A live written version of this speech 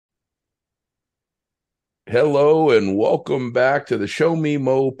Hello and welcome back to the Show Me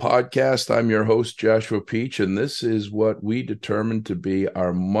Mo podcast. I'm your host, Joshua Peach, and this is what we determined to be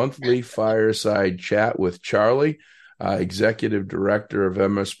our monthly fireside chat with Charley, Executive Director of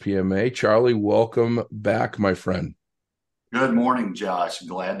MSPMA. Charley, welcome back, my friend. Good morning, Josh.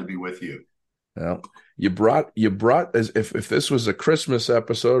 Glad to be with you. Well, you brought as if this was a Christmas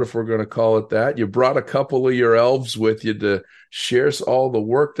episode, if we're going to call it that, you brought a couple of your elves with you to share all the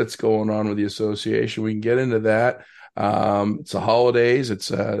work that's going on with the association. We can get into that. It's the holidays.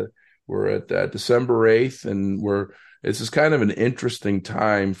 We're at December 8th, and this is kind of an interesting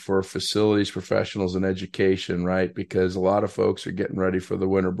time for facilities professionals in education, right? Because a lot of folks are getting ready for the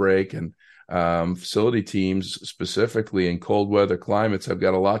winter break, and facility teams, specifically in cold weather climates, have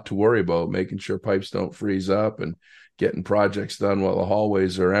got a lot to worry about, making sure pipes don't freeze up and getting projects done while the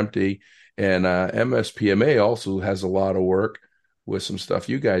hallways are empty. And MSPMA also has a lot of work with some stuff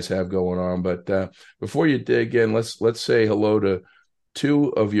you guys have going on. But before you dig in, let's say hello to two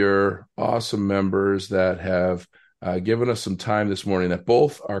of your awesome members that have given us some time this morning, that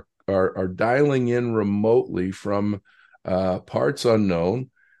both are dialing in remotely from parts unknown,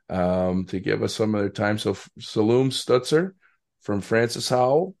 to give us some of their time. So Saloom Stutzer from Francis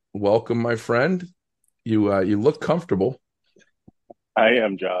Howell, welcome, my friend. You look comfortable. I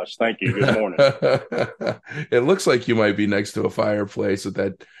am, Josh. Thank you. Good morning. It looks like you might be next to a fireplace with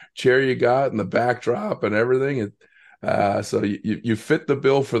that chair you got and the backdrop and everything. So you fit the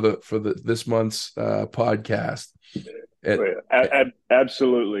bill for this month's podcast.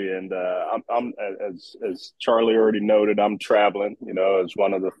 Absolutely, and I'm as Charlie already noted, I'm traveling. It's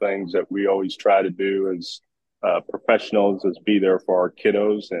one of the things that we always try to do as professionals is be there for our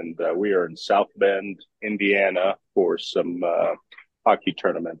kiddos, and we are in South Bend, Indiana, for some hockey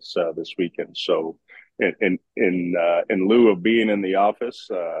tournaments this weekend. So, in lieu of being in the office,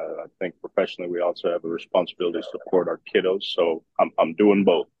 I think professionally we also have a responsibility to support our kiddos. So I'm doing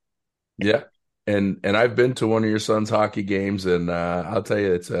both. Yeah. And I've been to one of your son's hockey games, and I'll tell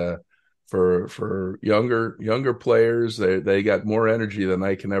you, it's for younger players. They got more energy than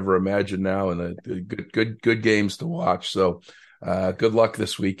I can ever imagine now, and good games to watch. So good luck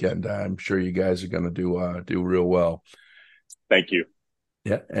this weekend. I'm sure you guys are going to do real well. Thank you.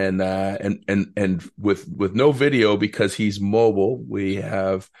 Yeah, and with no video because he's mobile, we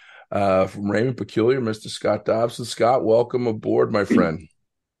have from Raymond Peculiar, Mr. Scott Dobson. Scott, welcome aboard, my friend.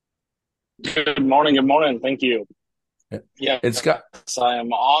 Good morning. Good morning. Thank you. Yeah, and Scott, I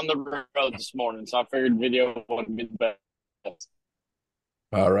am on the road this morning, so I figured video would be the best.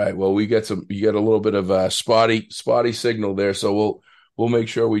 All right. Well, you get a little bit of a spotty signal there, so we'll make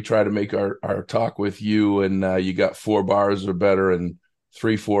sure we try to make our talk with you. And you got 4 bars or better, and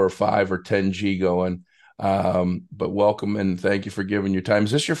 3, 4, or 5 or 10G going. But welcome and thank you for giving your time.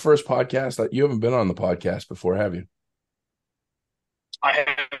 Is this your first podcast? You haven't been on the podcast before, have you? I have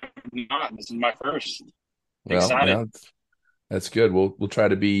not. This is my first. Well, Excited. yeah, that's good. We'll try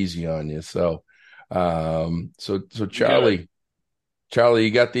to be easy on you. So Charley,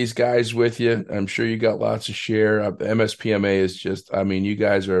 you got these guys with you. I'm sure you got lots to share. MSPMA is just, I mean, you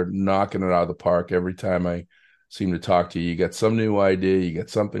guys are knocking it out of the park every time I seem to talk to you. You got some new idea, you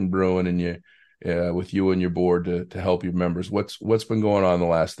got something brewing in you, with you and your board to help your members. What's been going on the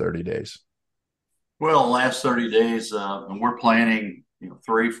last 30 days? Well, last 30 days, and we're planning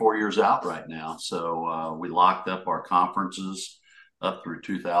 3-4 years out right now. So we locked up our conferences up through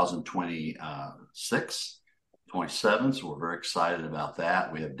 2026, 27. So we're very excited about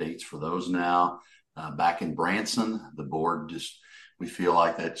that. We have dates for those now. Back in Branson, the board we feel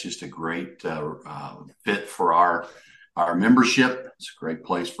like that's just a great fit for our membership. It's a great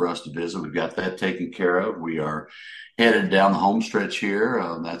place for us to visit. We've got that taken care of. We are headed down the home stretch here.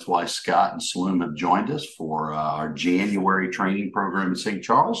 That's why Scott and Saloom have joined us for our January training program in St.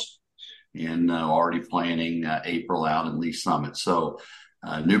 Charles, and already planning April out in Lee Summit. So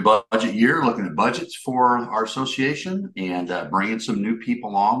new budget year, looking at budgets for our association and bringing some new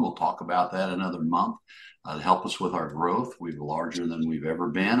people on. We'll talk about that another month to help us with our growth. We're larger than we've ever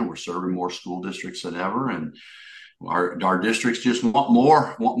been, and we're serving more school districts than ever. And our districts just want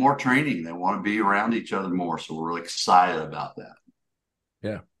more training. They want to be around each other more. So we're really excited about that.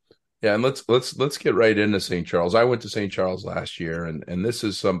 Yeah. Yeah. And let's get right into St. Charles. I went to St. Charles last year, and this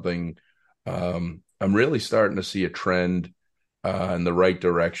is something I'm really starting to see a trend in the right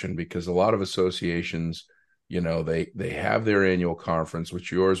direction, because a lot of associations, they have their annual conference,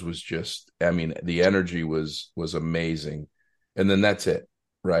 which yours was just, I mean, the energy was amazing. And then that's it.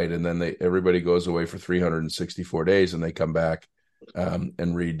 Right. And then everybody goes away for 364 days and they come back and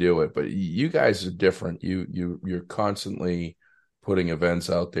redo it. But you guys are different. You're constantly putting events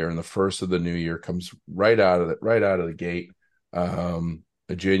out there. And the first of the new year comes right out of the gate,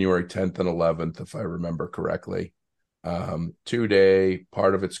 January 10th and 11th, if I remember correctly. 2-day,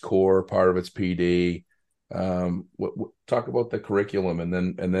 part of its core, part of its PD. Talk about the curriculum, and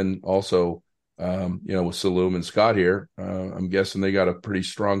then also, with Saloom and Scott here, I'm guessing they got a pretty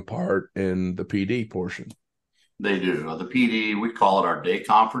strong part in the PD portion. They do. The PD, we call it our day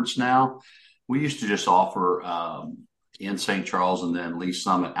conference now. We used to just offer in St. Charles and then Lee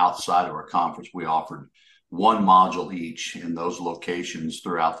Summit outside of our conference. We offered one module each in those locations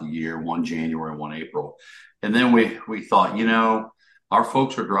throughout the year, one January, one April. And then we thought, our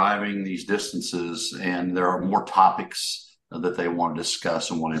folks are driving these distances and there are more topics that they want to discuss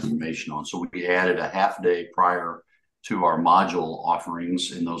and want information on. So we added a half day prior to our module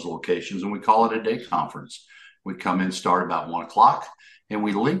offerings in those locations, and we call it a day conference. We come in, start about 1:00, and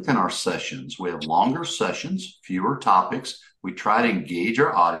we lengthen our sessions. We have longer sessions, fewer topics. We try to engage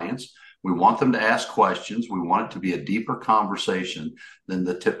our audience. We want them to ask questions. We want it to be a deeper conversation than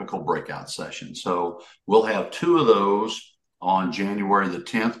the typical breakout session. So we'll have 2 of those on January the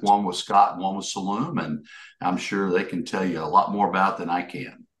 10th, one with Scott and one with Saloom, and I'm sure they can tell you a lot more about than I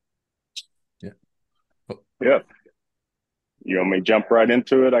can. Yeah. You want me to jump right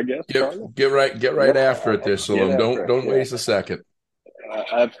into it, I guess? Get right after it there, Saloom. Don't waste a second.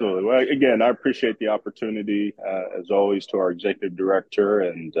 Absolutely. Well, again, I appreciate the opportunity, as always, to our executive director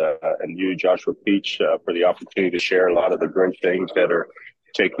and you, Joshua Peach, for the opportunity to share a lot of the great things that are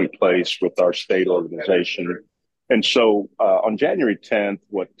taking place with our state organization. And so on January 10th,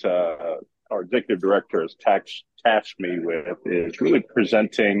 what our executive director has tasked me with is really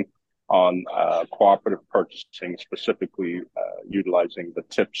presenting on cooperative purchasing, specifically utilizing the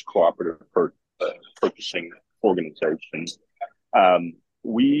TIPS cooperative purchasing organization.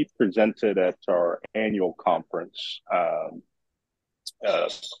 We presented at our annual conference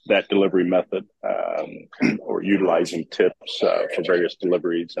that delivery method, or utilizing TIPS for various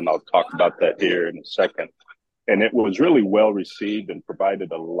deliveries, and I'll talk about that here in a second. And it was really well received and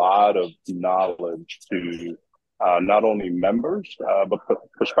provided a lot of knowledge to not only members, but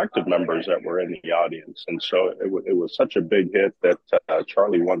prospective members that were in the audience. And so it was such a big hit that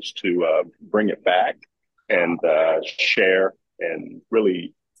Charley wants to bring it back and share and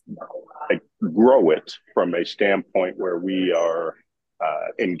really grow it from a standpoint where we are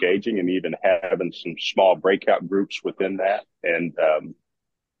engaging and even having some small breakout groups within that, and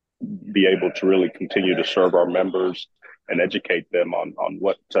be able to really continue to serve our members and educate them on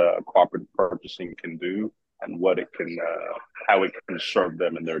what cooperative purchasing can do and what it can, how it can serve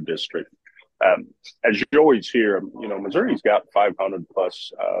them in their district. As you always hear, Missouri's got 500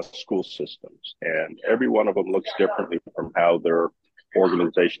 plus school systems, and every one of them looks differently from how they're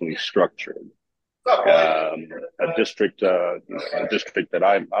organizationally structured. A district that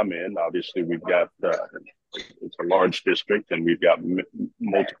I'm in, obviously we've got, it's a large district and we've got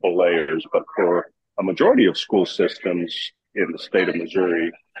multiple layers, but for a majority of school systems in the state of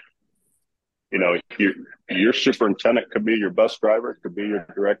Missouri, your superintendent could be your bus driver, could be your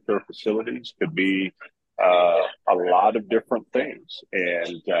director of facilities, could be a lot of different things.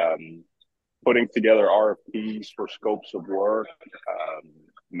 And putting together RFPs for scopes of work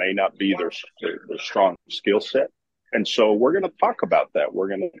may not be their strong skill set. And so we're going to talk about that. We're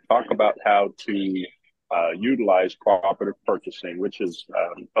going to talk about how to utilize cooperative purchasing, which is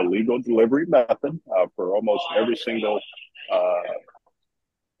a legal delivery method for almost every single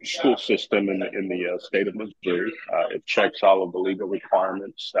school system in the state of Missouri. It checks all of the legal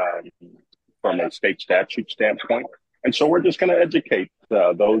requirements from a state statute standpoint. And so we're just going to educate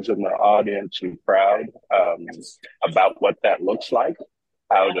those in the audience and crowd about what that looks like,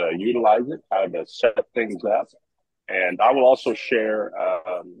 how to utilize it, how to set things up. And I will also share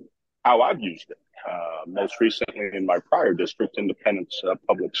how I've used it. Most recently in my prior district, Independence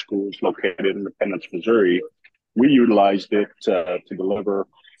Public Schools, located in Independence, Missouri, we utilized it to deliver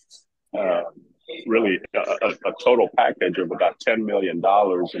really a total package of about $10 million in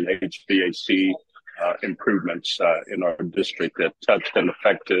HVAC improvements in our district that touched and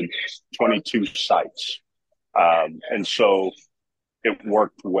affected 22 sites. And so it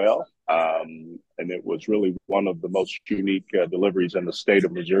worked well. And it was really one of the most unique deliveries in the state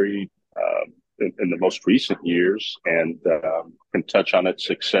of Missouri in the most recent years, and can touch on its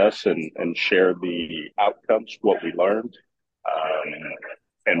success and share the outcomes, what we learned,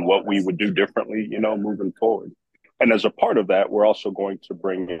 and what we would do differently, moving forward. And as a part of that, we're also going to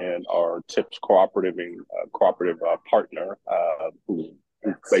bring in our TIPS cooperative partner, who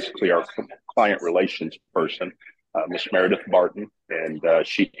basically our client relations person, Miss Meredith Barton, and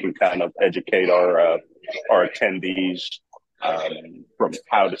she can kind of educate our attendees from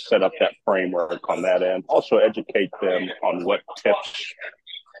how to set up that framework on that end. Also educate them on what TIPS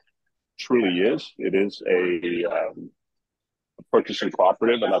truly is. It is a purchasing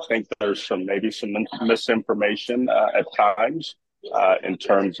cooperative, and I think there's maybe some misinformation at times in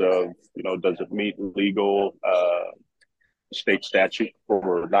terms of, does it meet legal state statute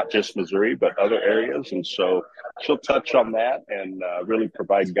for not just Missouri, but other areas. And so she'll touch on that and really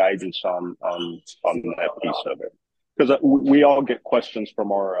provide guidance on that piece of it. Because we all get questions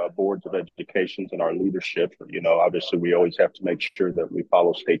from our boards of educations and our leadership. Obviously, we always have to make sure that we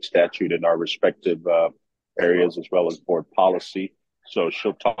follow state statute in our respective areas as well as board policy. So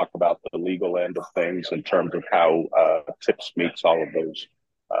she'll talk about the legal end of things in terms of how TIPS meets all of those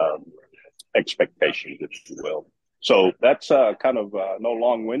expectations, if you will. So that's kind of no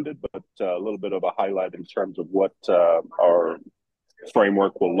long-winded, but a little bit of a highlight in terms of what our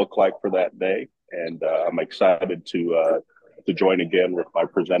framework will look like for that day. And I'm excited to join again with my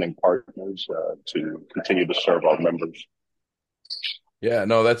presenting partners to continue to serve our members. Yeah,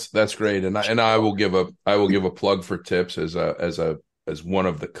 no, that's great, and I will give a plug for TIPS as one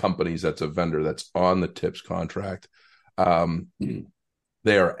of the companies that's a vendor that's on the TIPS contract.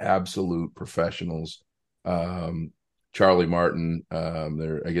 They are absolute professionals. Charley Martin,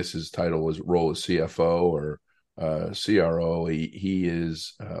 I guess his role is CFO or CRO. He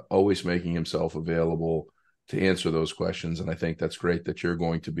is always making himself available to answer those questions, and I think that's great that you're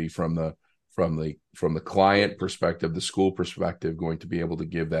going to be from the client perspective, the school perspective, going to be able to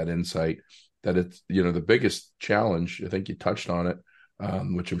give that insight. That it's the biggest challenge. I think you touched on it,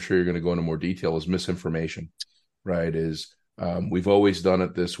 which I'm sure you're going to go into more detail, is misinformation. Right? We've always done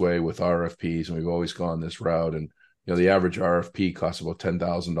it this way with RFPs, and we've always gone this route. And the average RFP costs about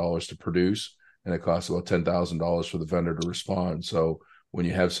 $10,000 to produce, and it costs about $10,000 for the vendor to respond. So when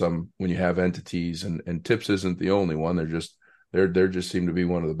you have entities, and TIPS isn't the only one, they're just seem to be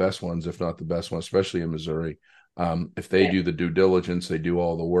one of the best ones, if not the best one, especially in Missouri. If they do the due diligence, they do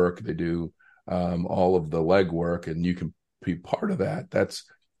all the work, they do all of the legwork, and you can be part of that.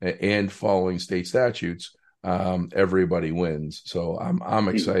 And following state statutes, everybody wins. So I'm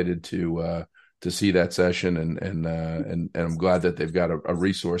excited to see that session, and I'm glad that they've got a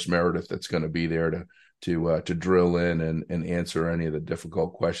resource, Meredith, that's going to be there to drill in and answer any of the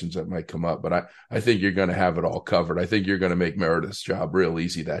difficult questions that might come up. But I think you're going to have it all covered. I think you're going to make Meredith's job real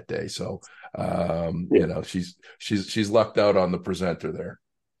easy that day. So she's lucked out on the presenter there.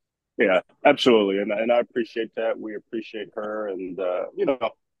 Yeah, absolutely, and I appreciate that. We appreciate her, and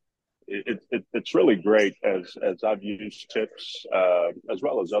it's really great as I've used TIPS as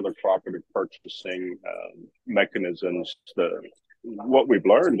well as other cooperative purchasing mechanisms. What we've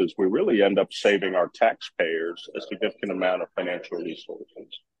learned is we really end up saving our taxpayers a significant amount of financial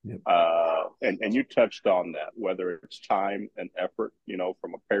resources. Yep. And you touched on that, whether it's time and effort,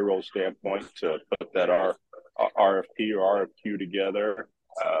 from a payroll standpoint, to put that RFP or RFQ together,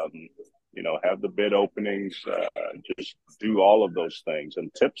 have the bid openings, just do all of those things.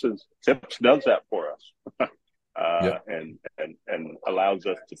 And TIPS does that for us. Yep. and allows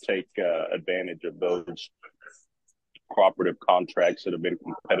us to take advantage of those cooperative contracts that have been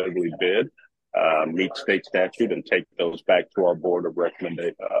competitively bid, meet state statute, and take those back to our board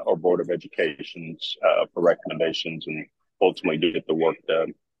of educations for recommendations, and ultimately get the work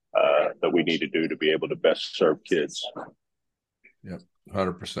done that we need to do to be able to best serve kids. Yeah,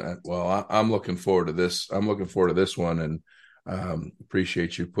 100%. Well, I'm looking forward to this. I'm looking forward to this one, and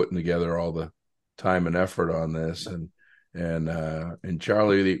appreciate you putting together all the time and effort on this. And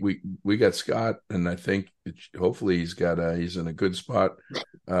Charley, we got Scott, and I think hopefully he's in a good spot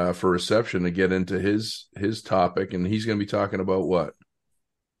for reception to get into his topic, and he's going to be talking about what?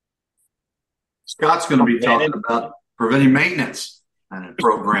 Scott's going to be talking about preventive maintenance and a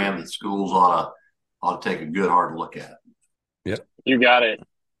program that schools ought to take a good hard look at. Yep, you got it.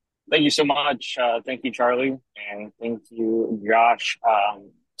 Thank you so much. Thank you, Charley, and thank you, Josh.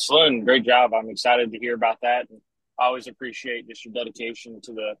 Sloan, great job. I'm excited to hear about that. I always appreciate just your dedication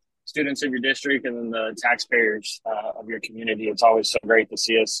to the students of your district and then the taxpayers of your community. It's always so great to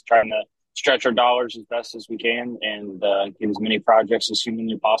see us trying to stretch our dollars as best as we can and get as many projects as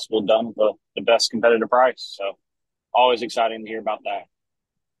humanly possible done at the best competitive price. So always exciting to hear about that.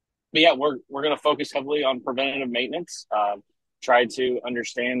 But yeah, we're going to focus heavily on preventative maintenance, try to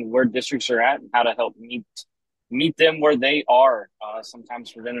understand where districts are at and how to help meet them where they are.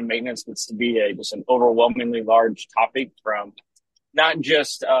 Sometimes preventive maintenance gets to be just an overwhelmingly large topic, from not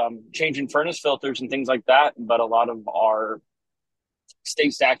just changing furnace filters and things like that, but a lot of our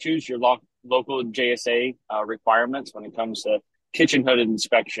state statutes, your local JSA requirements when it comes to kitchen hood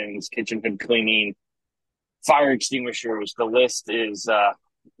inspections, kitchen hood cleaning, fire extinguishers. The list is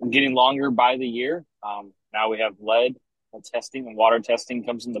getting longer by the year. Now we have lead testing and water testing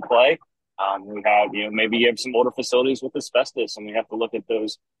comes into play. We have, maybe you have some older facilities with asbestos, and we have to look at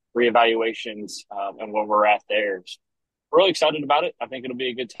those reevaluations and where we're at there. We're really excited about it. I think it'll be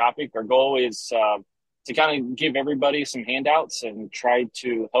a good topic. Our goal is to kind of give everybody some handouts and try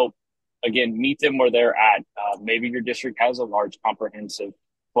to help, again, meet them where they're at. Maybe your district has a large comprehensive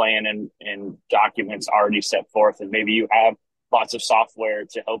plan and documents already set forth, and maybe you have lots of software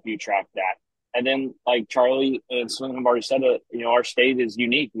to help you track that. And then, like Charley and Swin have already said, our state is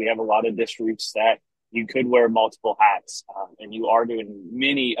unique. We have a lot of districts that you could wear multiple hats, and you are doing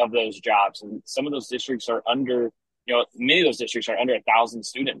many of those jobs. And some of those districts are under, many of those districts are under 1,000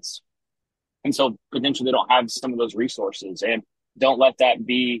 students. And so potentially they don't have some of those resources, and don't let that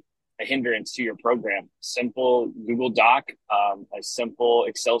be a hindrance to your program. Simple Google Doc, a simple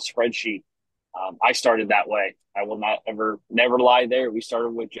Excel spreadsheet. I started that way. I will never lie there. We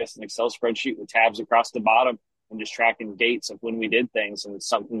started with just an Excel spreadsheet with tabs across the bottom and just tracking dates of when we did things. And it's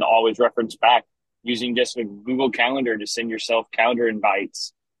something to always reference back, using just a Google Calendar to send yourself calendar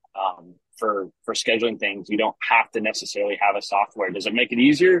invites for scheduling things. You don't have to necessarily have a software. Does it make it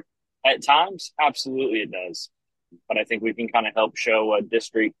easier at times? Absolutely it does. But I think we can kind of help show a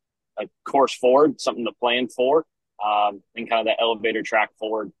district a course forward, something to plan for, and kind of the elevator track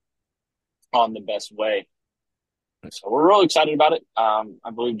forward on the best way. So we're really excited about it.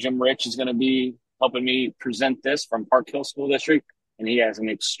 I believe Jim Rich is going to be helping me present this from Park Hill School District, and he has an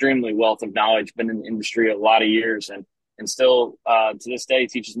extremely wealth of knowledge, been in the industry a lot of years, and still to this day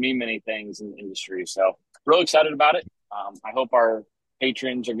teaches me many things in the industry. So really excited about it. I hope our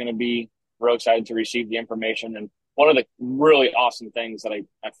patrons are going to be real excited to receive the information. And one of the really awesome things that I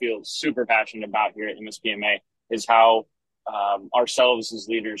feel super passionate about here at MSPMA is how ourselves as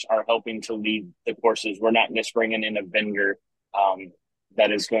leaders are helping to lead the courses. We're not just bringing in a vendor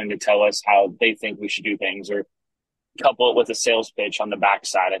that is going to tell us how they think we should do things, or couple it with a sales pitch on the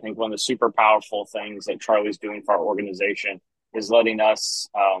backside. I think one of the super powerful things that Charley's doing for our organization is letting us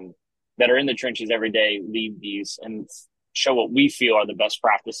that are in the trenches every day lead these and show what we feel are the best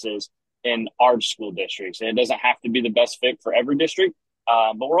practices in our school districts. And it doesn't have to be the best fit for every district,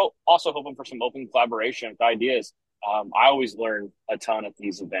 but we're also hoping for some open collaboration with ideas. I always learn a ton at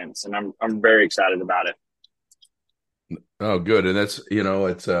these events, and I'm very excited about it. Oh, good. And that's,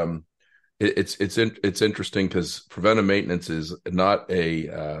 it's interesting because preventive maintenance is not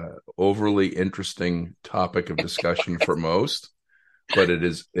a overly interesting topic of discussion for most, but it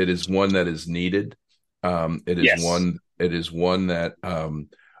is one that is needed. It is one that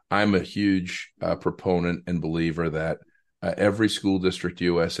I'm a huge proponent and believer that every school district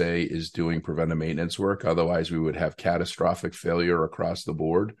USA is doing preventive maintenance work. Otherwise, we would have catastrophic failure across the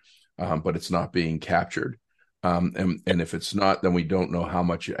board, but it's not being captured. And if it's not, then we don't know how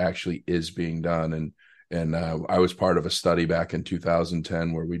much actually is being done. And I was part of a study back in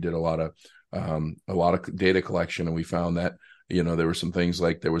 2010 where we did a lot of data collection, and we found that there were some things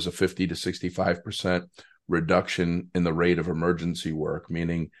like there was a 50 to 65% reduction in the rate of emergency work,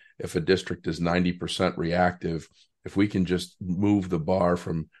 meaning if a district is 90% reactive, if we can just move the bar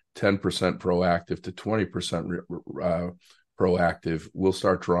from 10% proactive to 20% proactive, we'll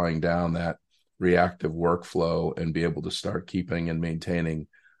start drawing down that reactive workflow and be able to start keeping and maintaining,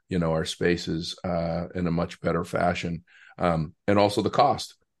 our spaces in a much better fashion. And also the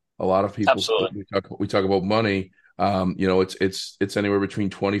cost. A lot of people, we talk about money. It's anywhere between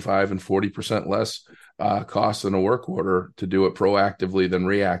 25 and 40% less cost in a work order to do it proactively than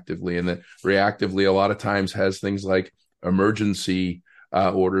reactively. And that reactively a lot of times has things like emergency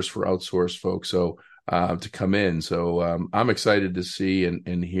orders for outsourced folks. So to come in. So I'm excited to see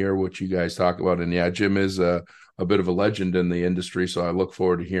and hear what you guys talk about. And yeah, Jim is a bit of a legend in the industry. So I look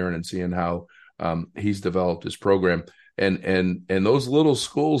forward to hearing and seeing how he's developed his program. And those little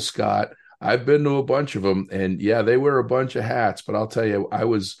schools, Scott, I've been to a bunch of them, and yeah, they wear a bunch of hats. But I'll tell you, I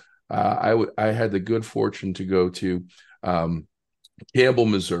had the good fortune to go to Campbell,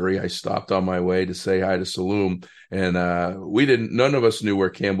 Missouri. I stopped on my way to say hi to Saloom, and none of us knew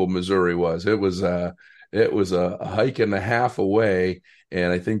where Campbell, Missouri was. It was a hike and a half away,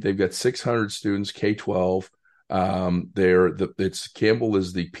 and I think they've got 600 students, K-12. Campbell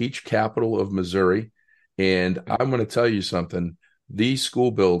is the peach capital of Missouri, and I'm going to tell you something. These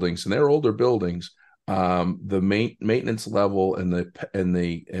school buildings, and they're older buildings, the maintenance level and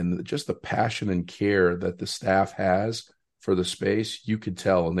just the passion and care that the staff has for the space, you could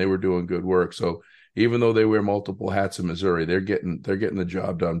tell, and they were doing good work. So even though they wear multiple hats in Missouri, they're getting the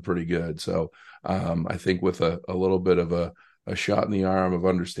job done pretty good. So I think with a little bit of a shot in the arm of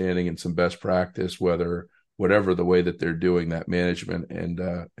understanding and some best practice, whether whatever the way that they're doing that management.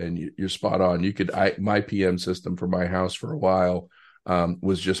 And you're spot on. My PM system for my house for a while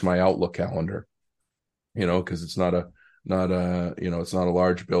was just my Outlook calendar, because it's not a it's not a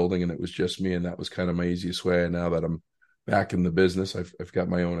large building, and it was just me, and that was kind of my easiest way. And now that I'm back in the business, I've got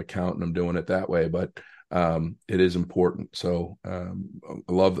my own account and I'm doing it that way. But it is important. So I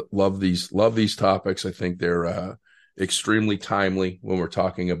love these topics. I think they're extremely timely when we're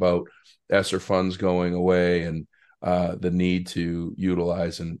talking about ESSER funds going away and the need to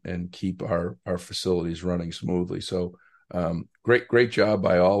utilize and keep our facilities running smoothly. So great job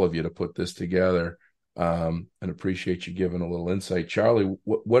by all of you to put this together, and appreciate you giving a little insight. Charley,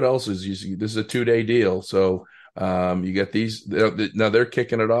 what else is using? This is a 2-day deal. So you get these now. They're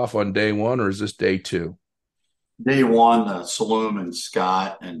kicking it off on day one, or is this day two? Day one, Saloom and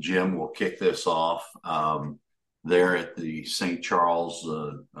Scott and Jim will kick this off. They're at the St. Charles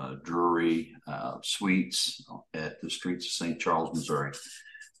Drury Suites at the streets of St. Charles, Missouri.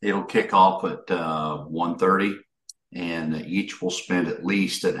 It'll kick off at 1:30, and each will spend at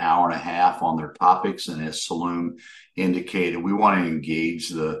least an hour and a half on their topics. And as Saloom indicated, we want to engage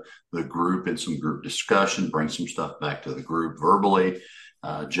the group in some group discussion, bring some stuff back to the group verbally.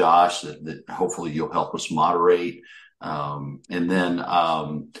 Josh, that hopefully you'll help us moderate. And then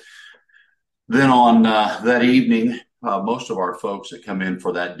on that evening, most of our folks that come in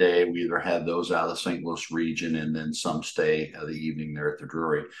for that day, we either have those out of the St. Louis region, and then some stay the evening there at the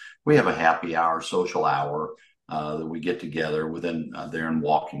Drury. We have a happy hour, social hour that we get together within there in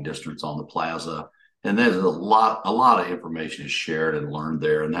walking distance on the plaza. And there's a lot of information is shared and learned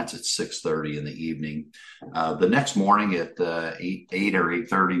there, and that's at 6:30 in the evening. The next morning at 8 or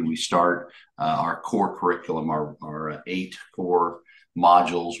 8:30, we start our core curriculum, our 8 core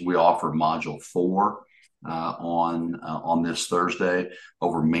modules. We offer module 4 on this Thursday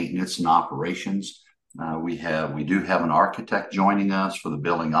over maintenance and operations. We do have an architect joining us for the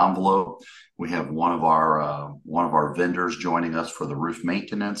building envelope. We have one of our vendors joining us for the roof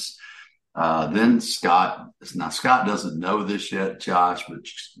maintenance. Then Scott doesn't know this yet, Josh,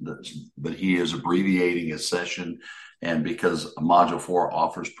 but he is abbreviating his session, and because module 4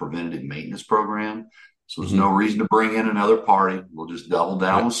 offers preventative maintenance program, so there's no reason to bring in another party. We'll just double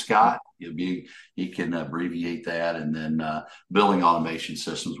down with Scott. He can abbreviate that. And then building automation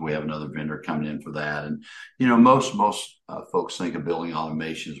systems, we have another vendor coming in for that. And most folks think of building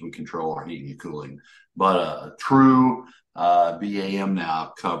automation as we control our heating and cooling, but a true BAM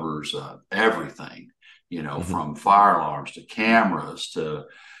now covers everything, from fire alarms to cameras to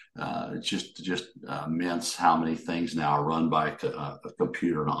it's just immense how many things now are run by a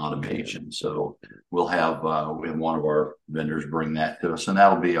computer and automation. So we have one of our vendors bring that to us, and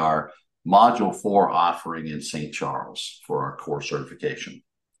that'll be our module 4 offering in St. Charles for our core certification.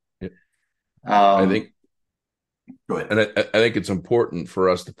 I think. Go ahead. And I think it's important for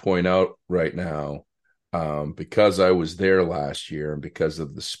us to point out right now, because I was there last year and because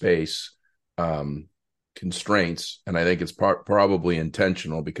of the space constraints, and I think it's probably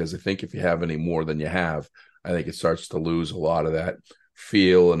intentional, because I think if you have any more than you have, I think it starts to lose a lot of that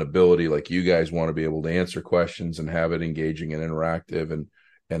feel and ability. Like, you guys want to be able to answer questions and have it engaging and interactive, and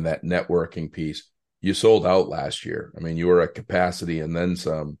that networking piece. You sold out last year. I mean, you were at capacity and then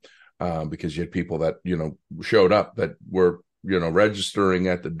some, because you had people that showed up that were registering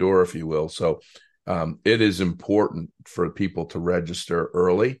at the door, if you will. So it is important for people to register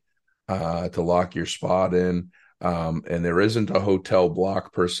early, to lock your spot in. And there isn't a hotel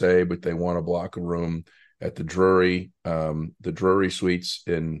block per se, but they want to block a room at the Drury Suites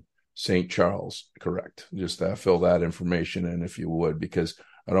in St. Charles. Correct. Just fill that information in if you would, because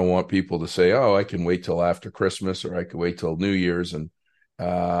I don't want people to say, oh, I can wait till after Christmas, or I can wait till New Year's. And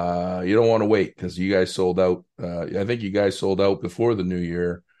you don't want to wait, because you guys sold out. I think you guys sold out before the new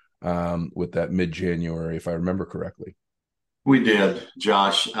year with that mid-January, if I remember correctly. We did,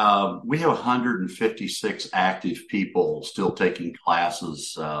 Josh. We have 156 active people still taking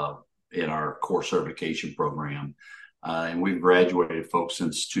classes in our core certification program. And we've graduated folks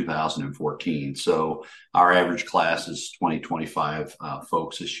since 2014. So our average class is 25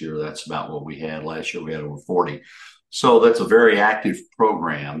 folks this year. That's about what we had last year. We had over 40. So that's a very active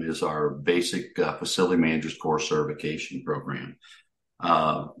program, is our basic facility managers core certification program.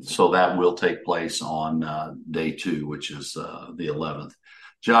 So that will take place on day 2, which is the 11th.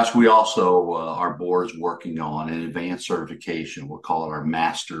 Josh, we also, our board is working on an advanced certification. We'll call it our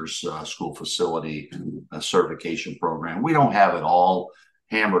master's school facility certification program. We don't have it all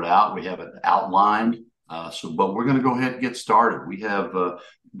hammered out. We have it outlined, But we're going to go ahead and get started. We have,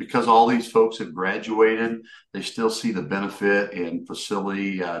 because all these folks have graduated, they still see the benefit in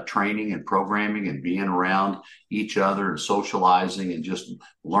facility training and programming and being around each other and socializing and just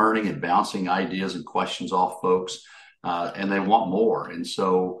learning and bouncing ideas and questions off folks. And they want more. And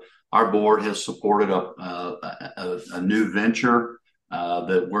so our board has supported a new venture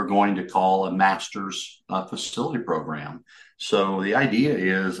that we're going to call a master's facility program. So the idea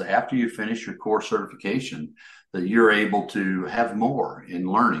is after you finish your core certification, that you're able to have more in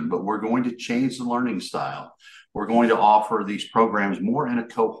learning, but we're going to change the learning style. We're going to offer these programs more in a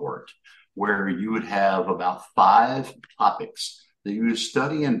cohort where you would have about 5 topics that you would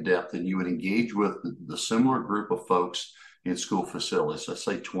study in depth and you would engage with the similar group of folks in school facilities, let's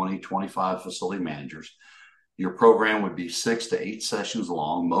say 20, 25 facility managers. Your program would be 6 to 8 sessions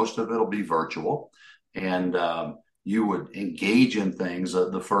long. Most of it will be virtual. And you would engage in things.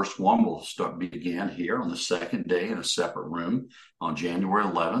 The first one will begin here on the second day in a separate room on January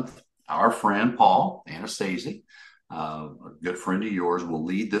 11th. Our friend, Paul Anastasi, a good friend of yours, will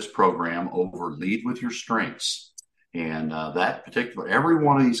lead this program over Lead with Your Strengths. And every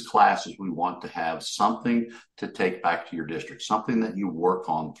one of these classes, we want to have something to take back to your district, something that you work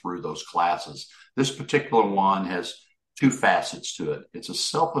on through those classes. This particular one has 2 facets to it. It's a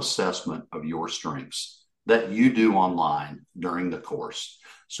self-assessment of your strengths that you do online during the course.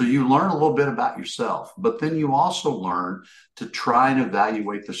 So you learn a little bit about yourself, but then you also learn to try and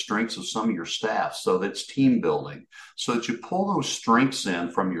evaluate the strengths of some of your staff. So that's team building, so that you pull those strengths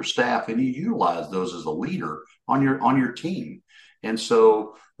in from your staff and you utilize those as a leader on your team. And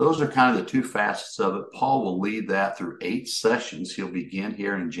so those are kind of the 2 facets of it. Paul will lead that through 8 sessions. He'll begin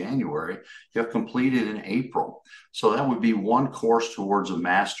here in January. He'll complete it in April. So that would be one course towards a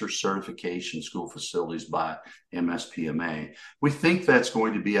master's certification, school facilities by MSPMA. We think that's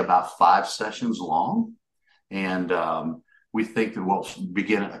going to be about 5 sessions long. And we think that we'll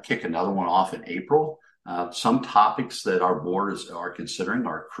kick another one off in April. Some topics that our board are considering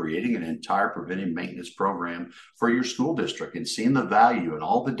are creating an entire preventive maintenance program for your school district and seeing the value and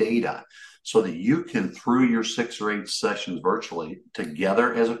all the data so that you can, through your 6 or 8 sessions virtually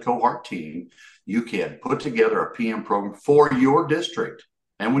together as a cohort team, you can put together a PM program for your district.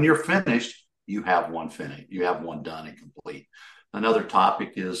 And when you're finished, you have one finished. You have one done and complete. Another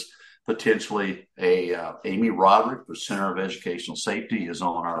topic is potentially Amy Roderick, the Center of Educational Safety, is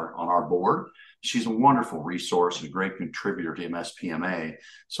on our board. She's a wonderful resource and a great contributor to MSPMA.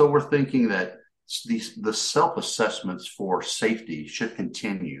 So we're thinking that the self-assessments for safety should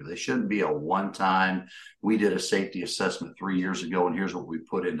continue. They shouldn't be a one-time, we did a safety assessment 3 years ago and here's what we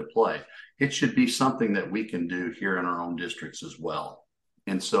put into play. It should be something that we can do here in our own districts as well.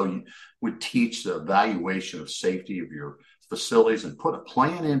 And so we teach the evaluation of safety of your facilities and put a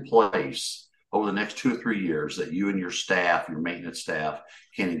plan in place over the next 2 or 3 years that you and your staff, your maintenance staff,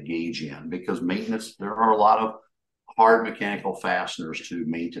 can engage in. Because maintenance, there are a lot of hard mechanical fasteners to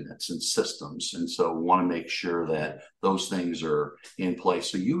maintenance and systems. And so we want to make sure that those things are in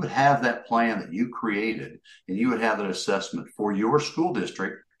place. So you would have that plan that you created and you would have that assessment for your school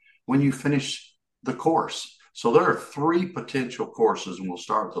district when you finish the course. So there are 3 potential courses, and we'll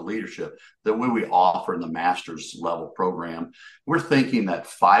start with the leadership, that we offer in the master's level program. We're thinking that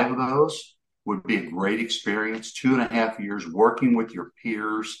 5 of those would be a great experience, 2.5 years working with your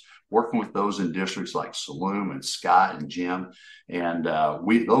peers, working with those in districts like Saloom and Scott and Jim. And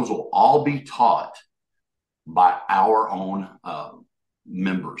those will all be taught by our own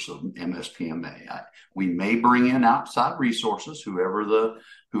members of MSPMA. We may bring in outside resources,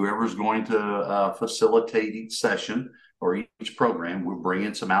 whoever's going to facilitate each session or each program. We'll bring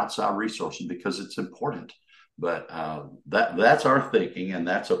in some outside resources because it's important. But that's our thinking, and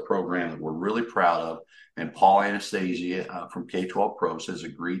that's a program that we're really proud of. And Paul Anastasi from K-12 Pros has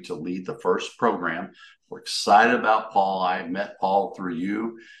agreed to lead the first program. We're excited about Paul. I met Paul through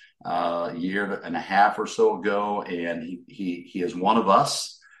you a year and a half or so ago, and he is one of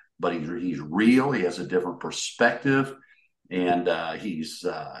us, but he's real. He has a different perspective, and he's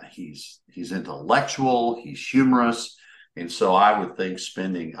intellectual. He's humorous. And so I would think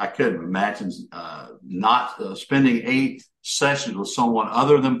I couldn't imagine not spending 8 sessions with someone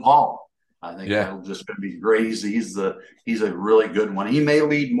other than Paul. I think that'll just going to be great. He's a really good one. He may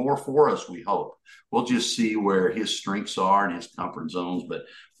lead more for us, we hope. We'll just see where his strengths are and his comfort zones, but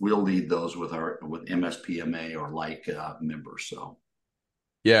we'll lead those with MSPMA or like members. So.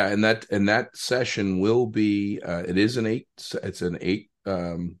 Yeah, and that session will be it's an 8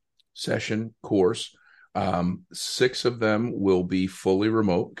 session course. 6 of them will be fully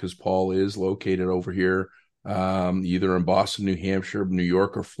remote because Paul is located over here, either in Boston, New Hampshire, New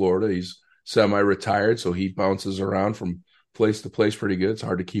York, or Florida. He's semi-retired, so he bounces around from place to place pretty good. It's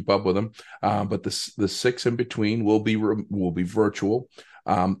hard to keep up with him. But the 6 in between will be virtual.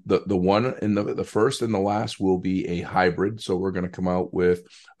 The one in the first and the last will be a hybrid. So we're going to come out with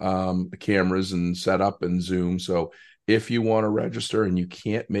cameras and setup and Zoom. So if you want to register and you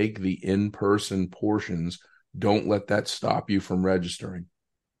can't make the in-person portions, don't let that stop you from registering.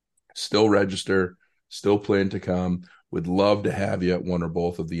 Still register, still plan to come. Would love to have you at one or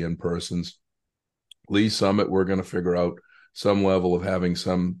both of the in-persons. Lee Summit, we're going to figure out some level of having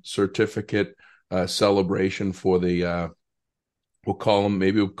some certificate celebration for the we'll call it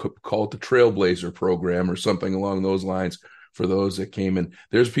the Trailblazer program or something along those lines for those that came in.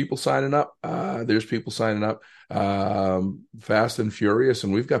 There's people signing up. Fast and furious.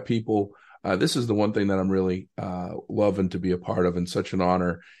 And we've got people. This is the one thing that I'm really loving to be a part of, and such an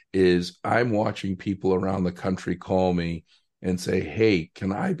honor is I'm watching people around the country call me and say, hey,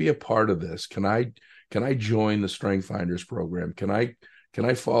 can I be a part of this? Can I join the Strength Finders program? Can I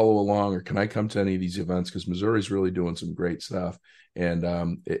follow along, or can I come to any of these events? Because Missouri's really doing some great stuff, and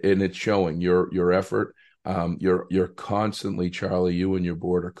it's showing your effort. You're constantly, Charley, you and your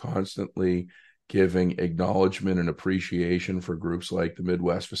board are constantly giving acknowledgement and appreciation for groups like the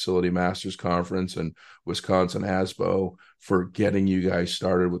Midwest Facility Masters Conference and Wisconsin ASBO for getting you guys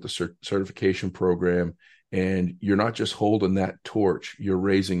started with the certification program. And you're not just holding that torch, you're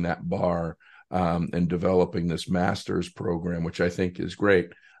raising that bar and developing this master's program, which I think is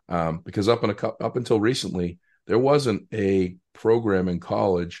great. Because up until recently, there wasn't a program in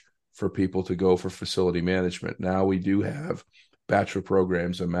college for people to go for facility management. Now we do have bachelor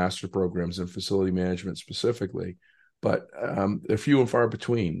programs and master programs in facility management specifically, but they're few and far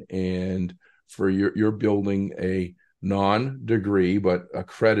between. And for you're building a non-degree but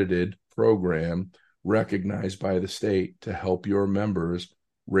accredited program recognized by the state to help your members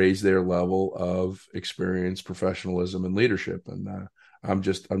raise their level of experience, professionalism, and leadership. And I'm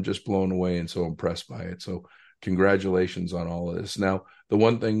just blown away and so impressed by it. So congratulations on all of this. Now, the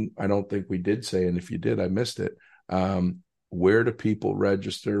one thing I don't think we did say, and if you did, I missed it. Where do people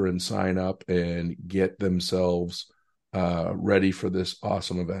register and sign up and get themselves ready for this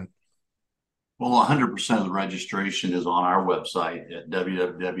awesome event? Well, 100% of the registration is on our website at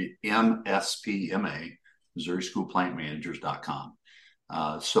www.MSPMA, MissouriSchoolPlantManagers.com.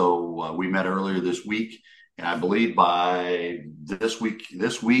 So we met earlier this week, and I believe by this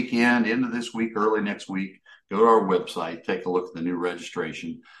weekend, into this week, early next week, go to our website, take a look at the new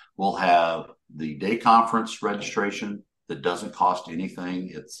registration. We'll have the day conference registration that doesn't cost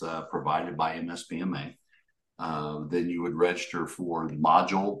anything. It's provided by MSPMA. Then you would register for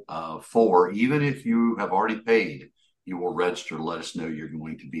module 4. Even if you have already paid, you will register to let us know you're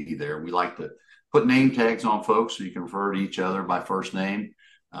going to be there. We like to put name tags on folks so you can refer to each other by first name.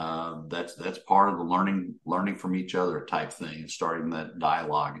 That's part of the learning from each other type thing, starting that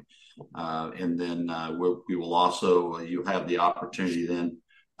dialogue. And then we will also, you have the opportunity then,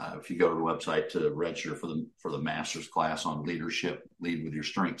 if you go to the website, to register for the master's class on leadership, Lead with Your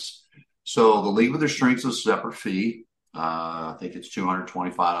Strengths. So the Lead with Your Strengths is a separate fee. I think it's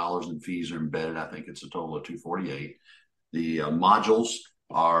 $225, and fees are embedded. I think it's a total of $248. The modules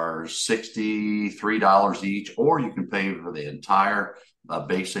are $63 each, or you can pay for the entire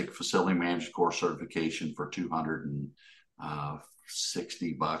basic facility manager course certification for $260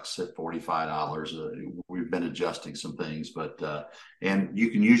 at $45. We've been adjusting some things, but and you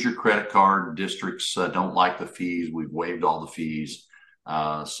can use your credit card. Districts don't like the fees. We've waived all the fees,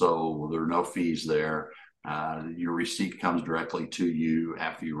 so there are no fees there. Your receipt comes directly to you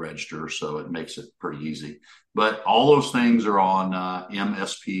after you register, so it makes it pretty easy. But all those things are on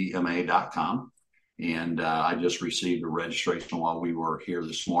MSPMA.com. And I just received a registration while we were here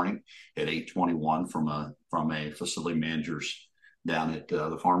this morning at 8:21 from a facility manager's down at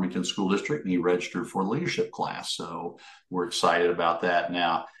the Farmington School District, and he registered for the leadership class. So we're excited about that.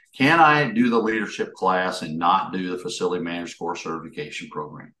 Now, can I do the leadership class and not do the facility manager's course certification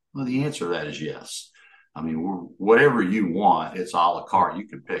program? Well, the answer to that is yes. I mean, whatever you want, it's a la carte. You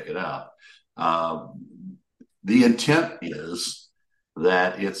can pick it up. The intent is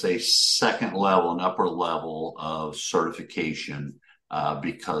that it's a second level, an upper level of certification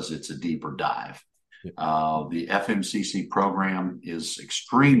because it's a deeper dive. The FMCC program is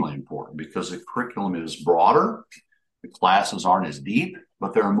extremely important because the curriculum is broader. The classes aren't as deep,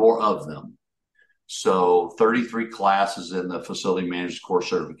 but there are more of them. So 33 classes in the Facility Managers Course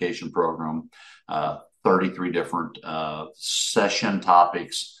Certification Program, 33 different session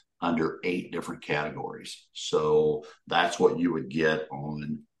topics under 8 different categories. So that's what you would get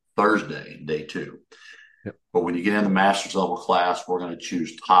on Thursday, day 2. Yep. But when you get in the master's level class, we're going to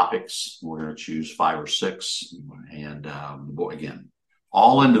choose topics. We're going to choose 5 or 6. And again,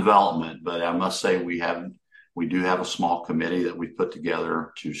 all in development. But I must say we do have a small committee that we've put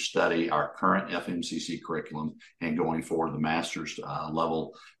together to study our current FMCC curriculum and going forward the master's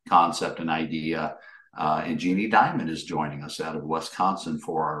level concept and idea. And Jeannie Diamond is joining us out of Wisconsin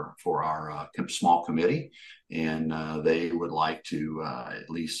for our small committee, and they would like to at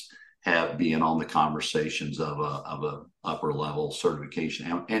least be in on the conversations of a upper level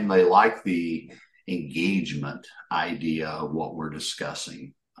certification, and they like the engagement idea of what we're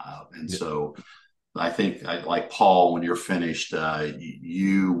discussing, so I think, like Paul, when you're finished,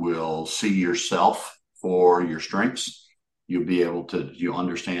 you will see yourself for your strengths. You'll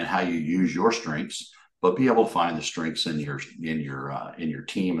understand how you use your strengths, but be able to find the strengths in your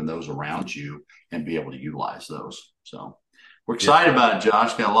team and those around you, and be able to utilize those. So we're excited about it,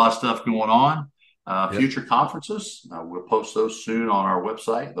 Josh. Got a lot of stuff going on. Future conferences, we'll post those soon on our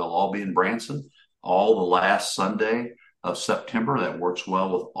website. They'll all be in Branson, all the last Sunday of September. That works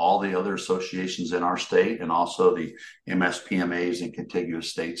well with all the other associations in our state, and also the MSPMAs in contiguous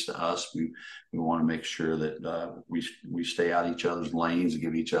states to us. We want to make sure that we stay out each other's lanes and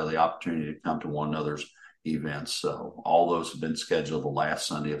give each other the opportunity to come to one another's events. So all those have been scheduled the last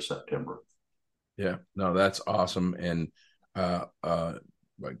Sunday of September. Yeah, no, that's awesome. And a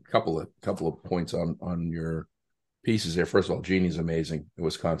couple of points on your pieces there. First of all, Jeannie's amazing at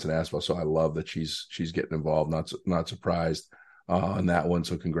Wisconsin Asphalt, so I love that she's getting involved. Not surprised on that one.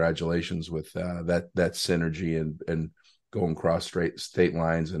 So congratulations with that synergy and going across state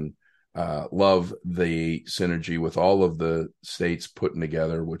lines, and love the synergy with all of the states putting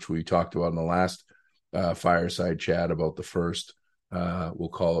together, which we talked about in the last fireside chat about the first we'll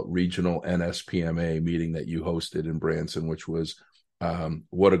call it regional MSPMA meeting that you hosted in Branson, which was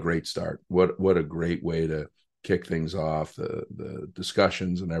what a great start. What a great way to kick things off, the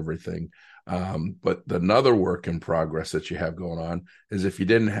discussions and everything. But another work in progress that you have going on is, if you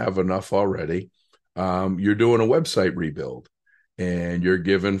didn't have enough already, you're doing a website rebuild, and you're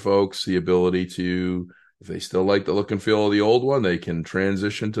giving folks the ability to, if they still like the look and feel of the old one, they can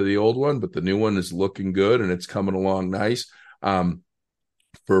transition to the old one, but the new one is looking good and it's coming along nice.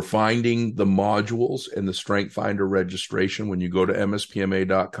 For finding the modules and the Strength Finder registration, when you go to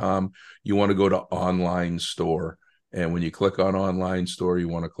MSPMA.com, you want to go to online store. And when you click on online store, you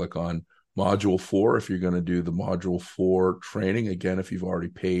want to click on module 4 if you're going to do the module 4 training. Again, if you've already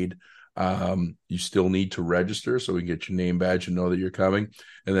paid, you still need to register so we can get your name badge and know that you're coming.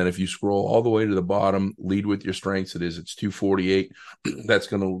 And then if you scroll all the way to the bottom, lead with your strengths. It's $248. That's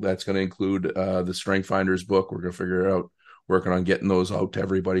going to include the Strength Finders book. We're going to figure it out. Working on getting those out to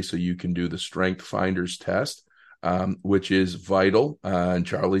everybody so you can do the Strength Finders test, which is vital. And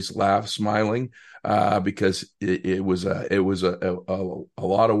Charley's smiling because it was a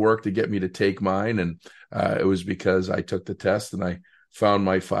lot of work to get me to take mine, and it was because I took the test and I found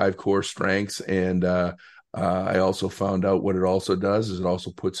my 5 core strengths, and I also found out what it also does is it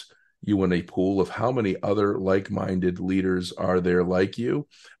also puts you in a pool of how many other like-minded leaders are there like you,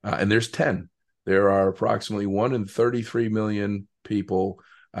 and there's 10. There are approximately 1 in 33 million people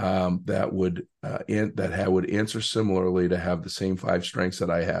that would answer similarly to have the same 5 strengths that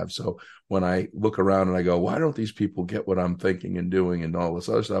I have. So when I look around and I go, why don't these people get what I'm thinking and doing and all this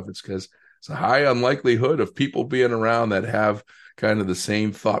other stuff? It's because it's a high unlikelihood of people being around that have kind of the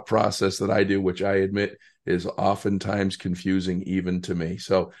same thought process that I do, which I admit is oftentimes confusing even to me.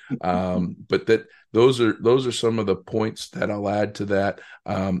 So, but those are some of the points that I'll add to that.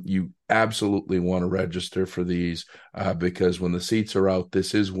 You absolutely want to register for these because when the seats are out,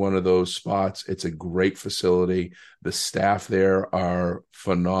 this is one of those spots. It's a great facility. The staff there are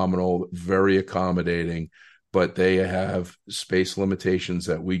phenomenal, very accommodating, but they have space limitations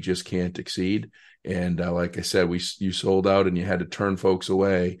that we just can't exceed. And like I said, you sold out and you had to turn folks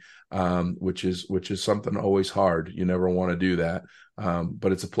away, which is something always hard. You never want to do that,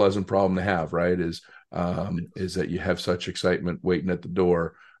 but it's a pleasant problem to have, right? Is that you have such excitement waiting at the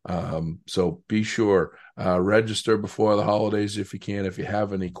door. So be sure register before the holidays if you can. If you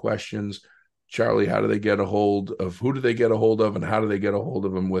have any questions, Charley, how do they get a hold of? Who do they get a hold of, and how do they get a hold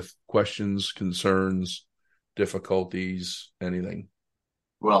of them with questions, concerns, difficulties, anything?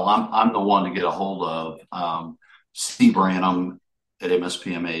 Well, I'm the one to get a hold of. C. Branham at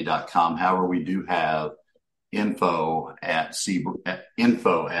MSPMA.com. However, we do have info at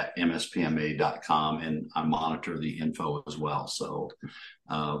MSPMA.com, and I monitor the info as well. So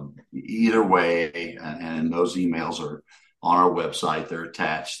either way, and those emails are on our website. They're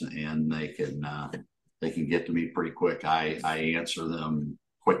attached, and they can get to me pretty quick. I answer them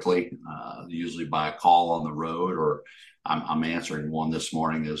quickly, usually by a call on the road, or I'm answering one this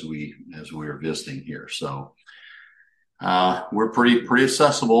morning as we are visiting here. So we're pretty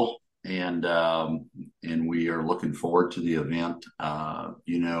accessible, and we are looking forward to the event.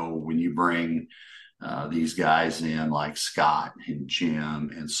 When you bring these guys in like Scott and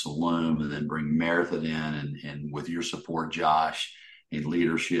Jim and Saloom, and then bring Meredith in, and with your support, Josh, and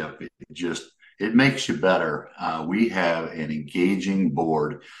leadership, it makes you better. We have an engaging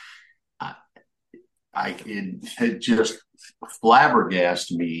board. It just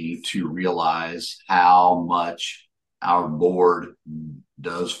flabbergasted me to realize how much our board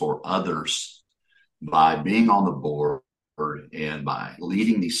does for others by being on the board and by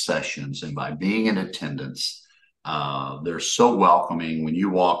leading these sessions and by being in attendance. They're so welcoming. When you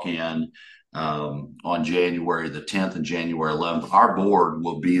walk in on January the 10th and January 11th, our board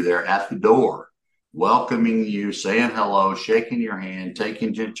will be there at the door, welcoming you, saying hello, shaking your hand,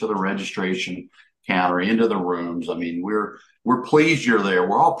 taking you to the registration counter, into the rooms. I mean, we're pleased you're there.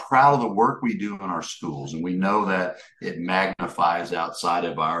 We're all proud of the work we do in our schools, and we know that it magnifies outside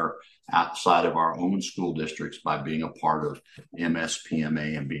of our own school districts by being a part of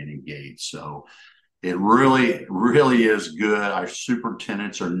MSPMA and being engaged. So it really, really is good. Our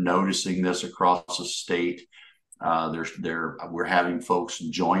superintendents are noticing this across the state. We're having folks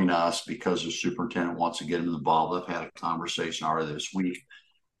join us because the superintendent wants to get them involved. I've had a conversation already this week.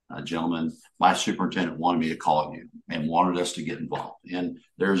 Gentlemen, my superintendent wanted me to call you and wanted us to get involved. And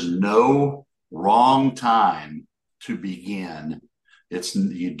there's no wrong time to begin.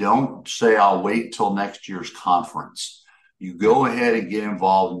 You don't say, I'll wait till next year's conference. You go ahead and get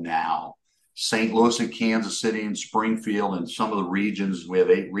involved now. St. Louis and Kansas City and Springfield and some of the regions, we have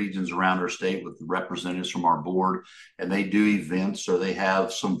 8 regions around our state with representatives from our board, and they do events, or they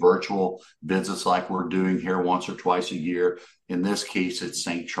have some virtual visits like we're doing here once or twice a year. In this case, it's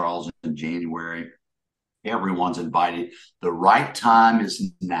St. Charles in January. Everyone's invited. The right time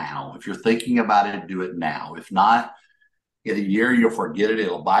is now. If you're thinking about it, do it now. If not, in a year, you'll forget it.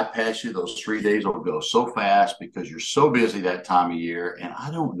 It'll bypass you. Those 3 days will go so fast because you're so busy that time of year. And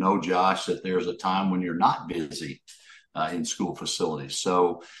I don't know, Josh, that there's a time when you're not busy in school facilities.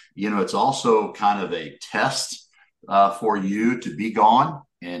 So, it's also kind of a test for you to be gone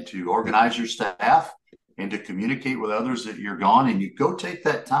and to organize your staff and to communicate with others that you're gone, and you go take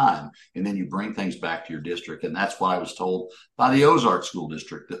that time, and then you bring things back to your district. And that's what I was told by the Ozark School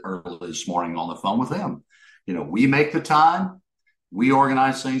District early this morning on the phone with them. We make the time, we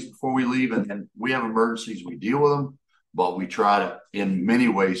organize things before we leave, and then we have emergencies, we deal with them, but we try to, in many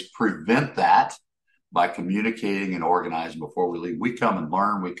ways, prevent that by communicating and organizing before we leave. We come and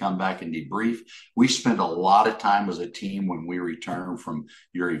learn, we come back and debrief. We spend a lot of time as a team when we return from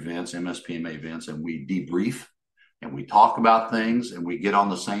your events, MSPMA events, and we debrief and we talk about things and we get on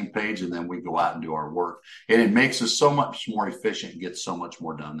the same page, and then we go out and do our work. And it makes us so much more efficient and gets so much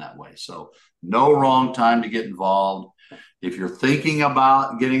more done that way. So no wrong time to get involved. If you're thinking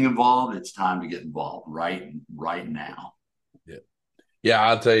about getting involved, it's time to get involved right now. Yeah,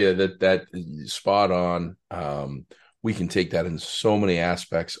 I'll tell you that spot on. We can take that in so many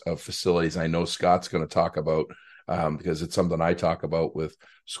aspects of facilities. I know Scott's going to talk about because it's something I talk about with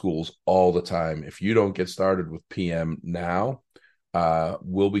schools all the time. If you don't get started with PM now,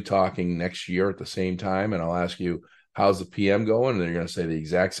 we'll be talking next year at the same time, and I'll ask you, how's the PM going? And they're going to say the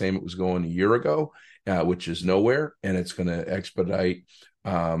exact same it was going a year ago, which is nowhere, and it's going to expedite,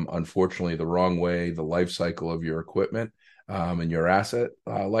 unfortunately, the wrong way, the life cycle of your equipment and your asset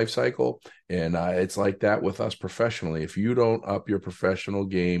life cycle. And it's like that with us professionally. If you don't up your professional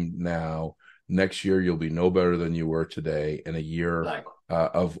game now, next year you'll be no better than you were today in a year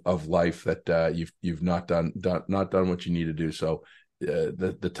of life that you've not done what you need to do. So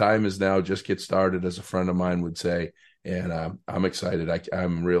the time is now. Just get started, as a friend of mine would say. And I'm excited.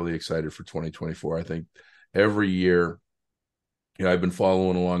 I'm really excited for 2024. I think every year, I've been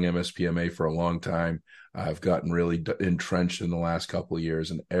following along MSPMA for a long time. I've gotten really entrenched in the last couple of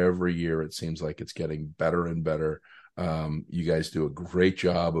years, and every year it seems like it's getting better and better. You guys do a great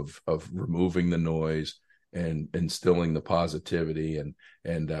job of removing the noise and instilling the positivity. And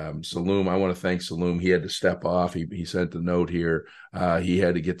Saloom, I want to thank Saloom. He had to step off. He sent a note here. He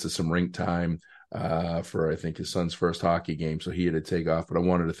had to get to some rink time for, I think, his son's first hockey game, so he had to take off. But I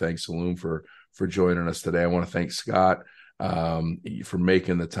wanted to thank Saloom for joining us today. I want to thank Scott for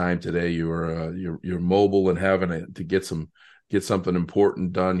making the time today. You're mobile and having to get something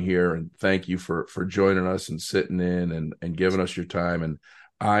important done here. And thank you for joining us and sitting in and giving us your time. And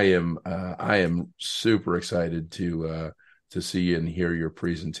I am super excited to see and hear your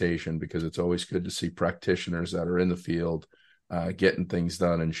presentation, because it's always good to see practitioners that are in the field getting things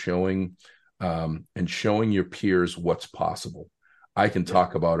done and showing your peers what's possible. I can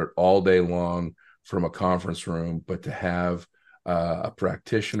talk about it all day long from a conference room, but to have a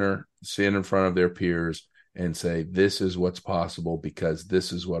practitioner stand in front of their peers and say, this is what's possible because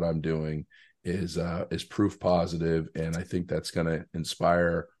this is what I'm doing is proof positive. And I think that's going to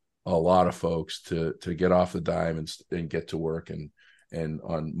inspire a lot of folks to get off the dime and get to work and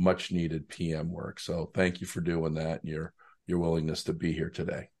on much needed PM work. So thank you for doing that and your willingness to be here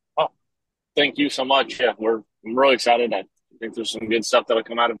today. Oh, thank you so much. Yeah, I'm really excited. I think there's some good stuff that'll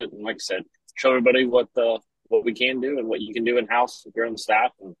come out of it. And like I said, show everybody what we can do and what you can do in-house if you're on the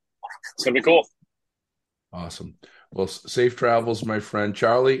staff. And it's going to be cool. Awesome. Well, safe travels, my friend.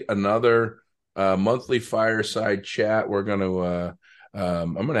 Charley, another monthly fireside chat. We're going to,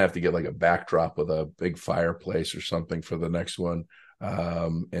 I'm going to have to get like a backdrop with a big fireplace or something for the next one,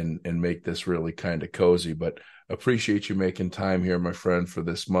 and make this really kind of cozy, but appreciate you making time here, my friend, for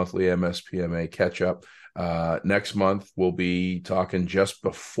this monthly MSPMA catch up. Next month, we'll be talking just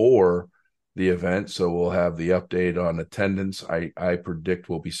before the event. So we'll have the update on attendance. I predict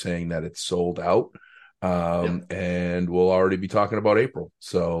we'll be saying that it's sold out. And we'll already be talking about April.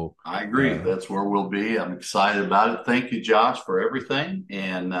 So I agree. That's where we'll be. I'm excited about it. Thank you, Josh, for everything.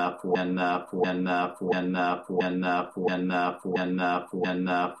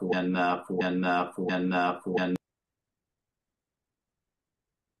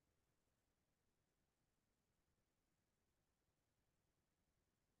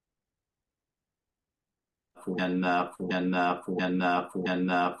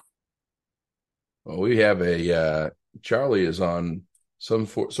 Well, we have Charley is on some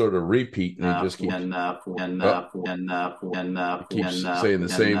sort of repeat, and he just keeps saying the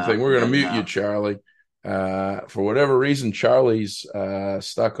same thing. We're going to mute you, Charley. For whatever reason, Charley's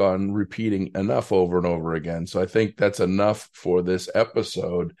stuck on repeating enough over and over again. So I think that's enough for this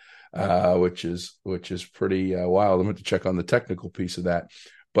episode, which is pretty wild. I'm going to check on the technical piece of that.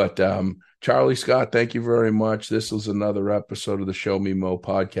 But Charley Scott, thank you very much. This was another episode of the Show Me Mo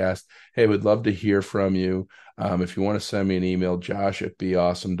podcast. Hey, we'd love to hear from you. If you want to send me an email,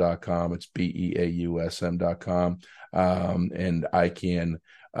 josh@beawesome.com. It's BEAUSM.com. And I can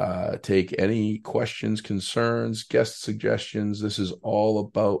take any questions, concerns, guest suggestions. This is all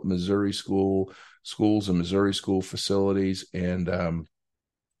about Missouri schools and Missouri school facilities, and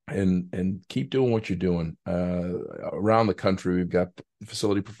keep doing what you're doing. Around the country, we've got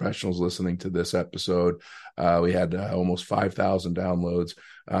facility professionals listening to this episode. We had almost 5,000 downloads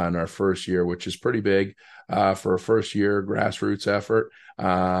in our first year, which is pretty big for a first year grassroots effort.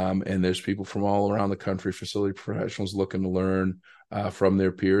 And there's people from all around the country, facility professionals looking to learn from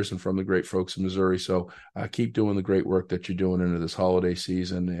their peers and from the great folks in Missouri. So keep doing the great work that you're doing into this holiday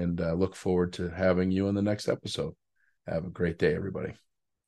season, and look forward to having you in the next episode. Have a great day, everybody.